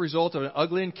wasn't the result of an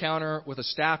ugly encounter with a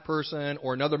staff person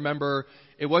or another member.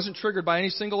 It wasn't triggered by any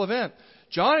single event.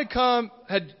 John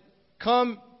had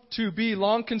come to be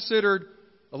long considered,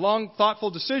 a long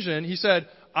thoughtful decision. He said,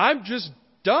 I'm just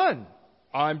done.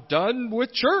 I'm done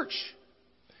with church.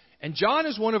 And John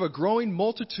is one of a growing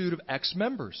multitude of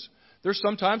ex-members. They're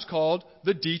sometimes called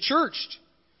the de-churched.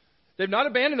 They've not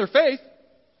abandoned their faith.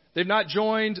 They've not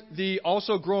joined the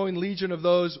also growing legion of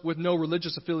those with no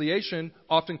religious affiliation,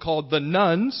 often called the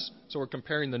nuns. So we're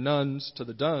comparing the nuns to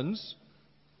the duns.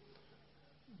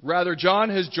 Rather, John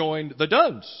has joined the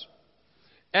duns.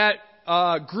 At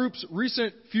group's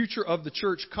recent Future of the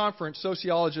Church conference,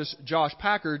 sociologist Josh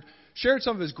Packard shared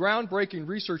some of his groundbreaking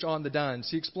research on the duns.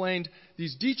 He explained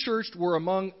these de-churched were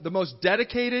among the most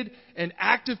dedicated and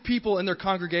active people in their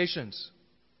congregations.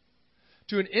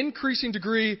 To an increasing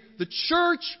degree, the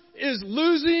church is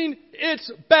losing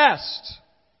its best.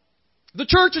 The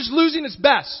church is losing its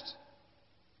best.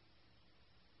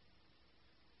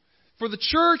 For the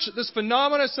church, this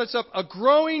phenomenon sets up a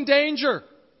growing danger.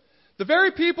 The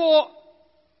very people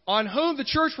on whom the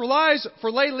church relies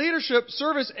for lay leadership,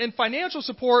 service, and financial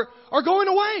support are going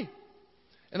away.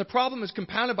 And the problem is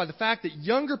compounded by the fact that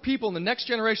younger people in the next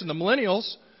generation, the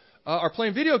millennials, are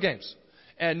playing video games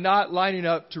and not lining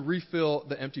up to refill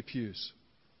the empty pews.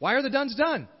 Why are the duns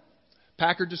done?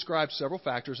 Packard describes several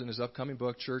factors in his upcoming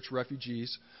book, Church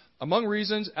Refugees. Among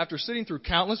reasons, after sitting through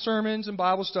countless sermons and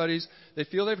Bible studies, they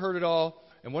feel they've heard it all.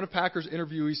 In one of Packard's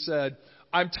interviewees said,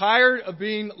 I'm tired of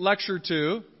being lectured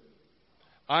to.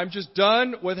 I'm just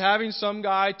done with having some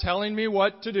guy telling me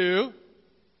what to do.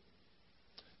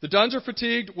 The duns are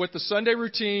fatigued with the Sunday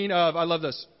routine of, I love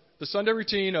this, the Sunday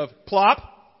routine of plop,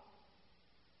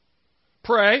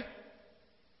 pray,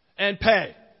 and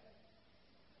pay.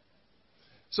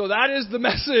 So that is the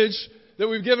message that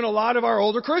we've given a lot of our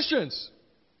older Christians.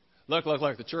 Look,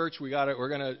 the church, we're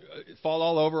going to fall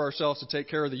all over ourselves to take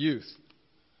care of the youth.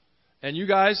 And you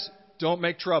guys don't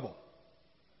make trouble.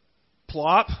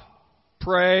 Plop,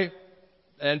 pray,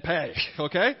 and pay,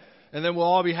 okay? And then we'll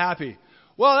all be happy.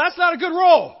 Well, that's not a good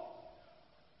role.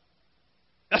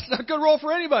 That's not a good role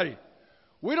for anybody.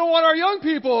 We don't want our young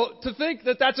people to think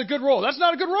that that's a good role. That's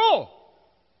not a good role.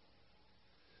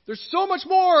 There's so much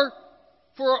more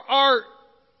for our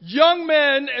young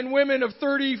men and women of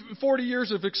 30, 40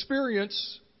 years of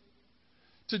experience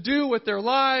to do with their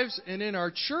lives and in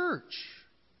our church.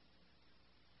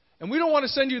 And we don't want to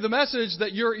send you the message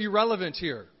that you're irrelevant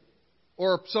here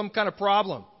or some kind of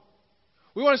problem.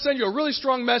 We want to send you a really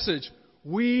strong message.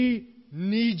 We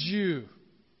need you.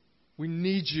 We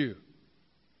need you.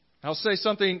 I'll say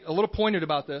something a little pointed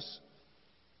about this.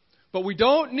 But we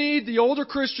don't need the older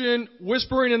Christian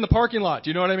whispering in the parking lot. Do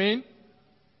you know what I mean?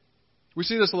 We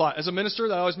see this a lot. As a minister,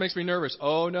 that always makes me nervous.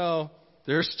 Oh no,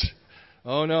 there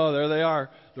they are.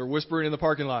 They're whispering in the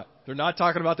parking lot. They're not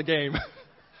talking about the game.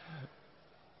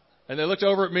 And they looked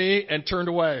over at me and turned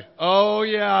away. Oh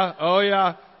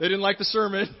yeah. They didn't like the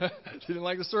sermon.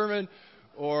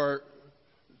 Or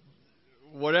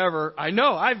whatever. I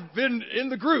know. I've been in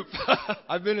the group.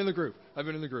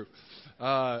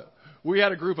 We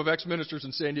had a group of ex-ministers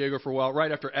in San Diego for a while,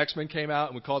 right after X-Men came out,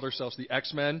 and we called ourselves the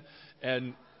X-Men.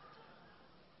 And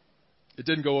it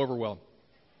didn't go over well.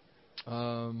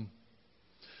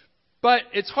 But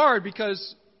it's hard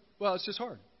because, well, it's just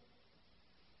hard.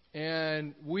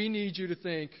 And we need you to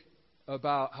think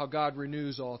about how God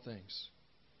renews all things.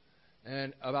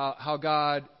 And about how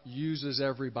God uses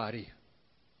everybody.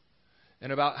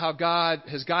 And about how God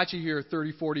has got you here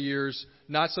 30, 40 years,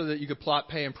 not so that you could plot,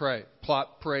 pray, and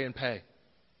pay.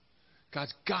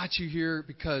 God's got you here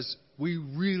because we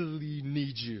really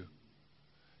need you.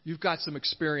 You've got some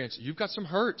experience. You've got some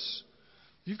hurts.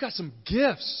 You've got some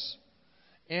gifts.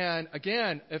 And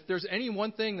again, if there's any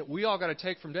one thing that we all got to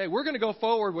take from today, we're going to go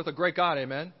forward with a great God,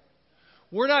 amen?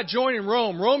 We're not joining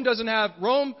Rome. Rome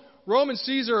and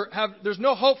Caesar there's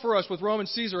no hope for us with Rome and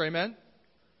Caesar, amen?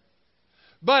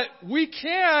 But we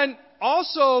can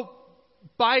also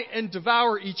bite and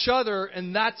devour each other,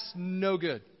 and that's no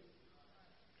good.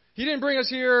 He didn't bring us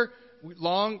here.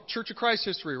 Long Church of Christ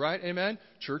history, right? Amen?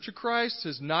 Church of Christ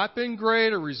has not been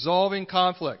great at resolving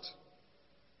conflict.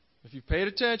 If you've paid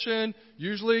attention,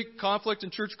 usually conflict in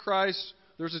Church of Christ,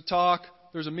 there's a talk,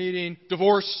 there's a meeting,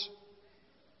 divorce.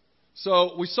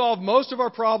 So we solve most of our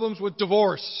problems with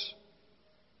divorce,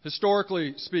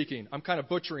 historically speaking. I'm kind of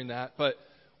butchering that, but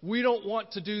we don't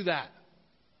want to do that.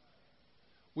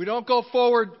 We don't go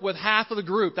forward with half of the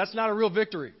group. That's not a real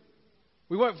victory.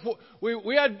 We got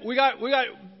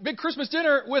big Christmas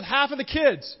dinner with half of the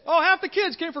kids. Oh, half the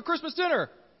kids came for Christmas dinner.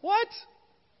 What?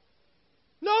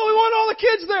 No, we want all the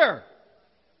kids there.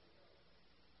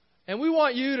 And we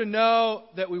want you to know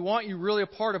that we want you really a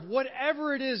part of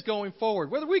whatever it is going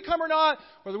forward. Whether we come or not,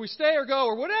 whether we stay or go,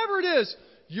 or whatever it is,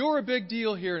 you're a big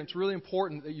deal here, and it's really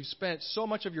important that you've spent so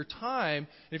much of your time.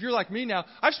 And if you're like me now,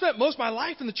 I've spent most of my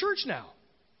life in the church now.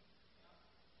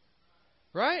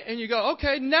 Right? And you go,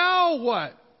 okay, now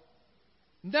what?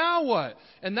 Now what?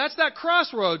 And that's that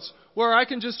crossroads where I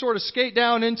can just sort of skate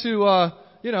down into,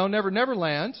 Never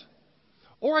Land.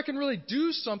 Or I can really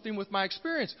do something with my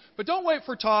experience. But don't wait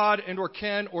for Todd and or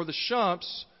Ken or the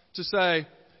Shumps to say,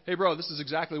 hey, bro, this is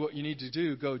exactly what you need to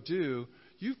do. Go do.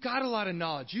 You've got a lot of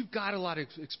knowledge. You've got a lot of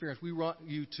experience. We want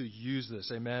you to use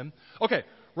this. Amen? Okay,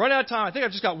 run out of time. I think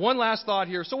I've just got one last thought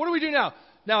here. So what do we do now?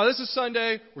 Now, this is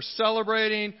Sunday. We're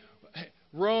celebrating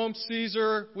Rome,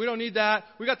 Caesar. We don't need that.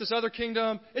 We got this other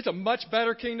kingdom. It's a much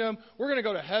better kingdom. We're going to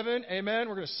go to heaven. Amen?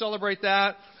 We're going to celebrate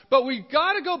that. But we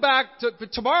got to go back to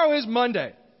tomorrow is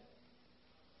Monday.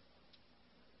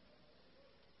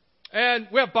 And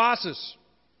we have bosses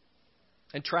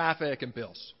and traffic and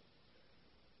bills.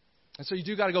 And so you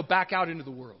do got to go back out into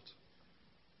the world.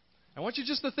 I want you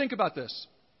just to think about this.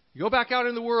 You go back out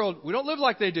in the world. We don't live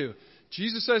like they do.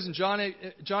 Jesus says in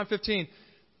John 15,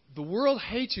 the world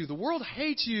hates you. The world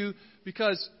hates you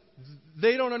because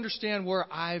they don't understand where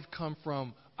I've come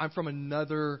from. I'm from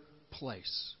another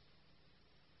place.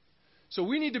 So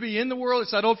we need to be in the world.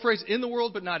 It's that old phrase, in the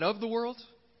world but not of the world.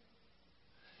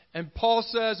 And Paul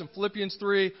says in Philippians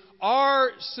 3, our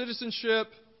citizenship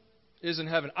is in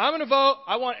heaven. I'm going to vote.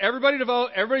 I want everybody to vote.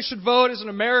 Everybody should vote as an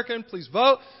American. Please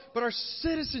vote. But our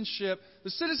citizenship, the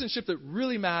citizenship that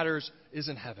really matters, is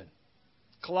in heaven.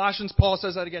 Colossians, Paul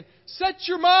says that again. Set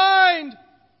your mind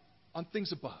on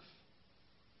things above.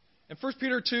 And 1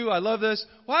 Peter 2, I love this.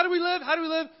 Well, how do we live? How do we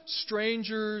live?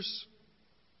 Strangers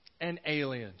and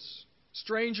aliens.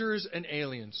 Strangers and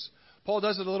aliens. Paul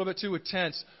does it a little bit too with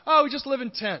tents. Oh, we just live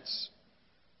in tents.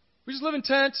 We just live in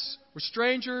tents. We're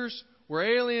strangers. We're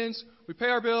aliens. We pay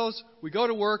our bills. We go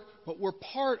to work. But we're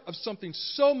part of something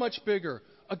so much bigger.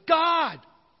 A God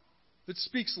that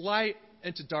speaks light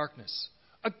into darkness.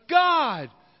 A God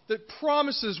that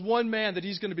promises one man that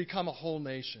he's going to become a whole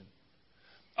nation.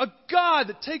 A God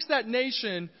that takes that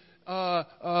nation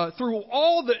through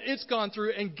all that it's gone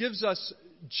through and gives us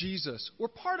Jesus. We're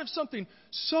part of something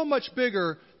so much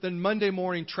bigger than Monday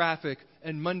morning traffic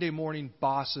and Monday morning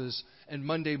bosses and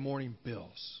Monday morning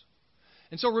bills.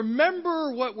 And so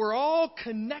remember what we're all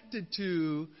connected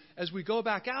to as we go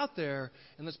back out there,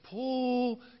 and let's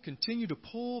continue to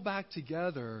pull back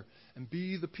together and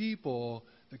be the people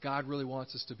that God really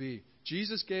wants us to be.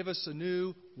 Jesus gave us a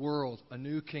new world, a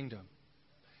new kingdom.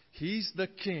 He's the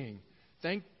king.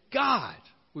 Thank God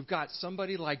we've got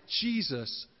somebody like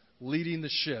Jesus leading the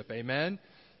ship. Amen?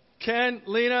 Ken,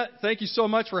 Lena, thank you so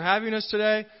much for having us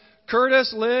today.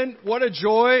 Curtis, Lynn, what a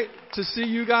joy to see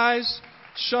you guys.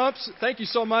 Shumps, thank you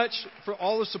so much for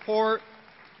all the support.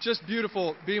 Just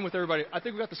beautiful being with everybody. I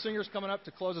think we've got the singers coming up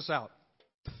to close us out.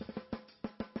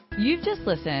 You've just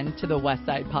listened to the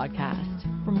Westside Podcast.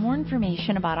 For more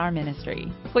information about our ministry,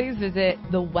 please visit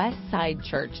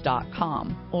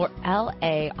thewestsidechurch.com or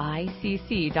laicc.net.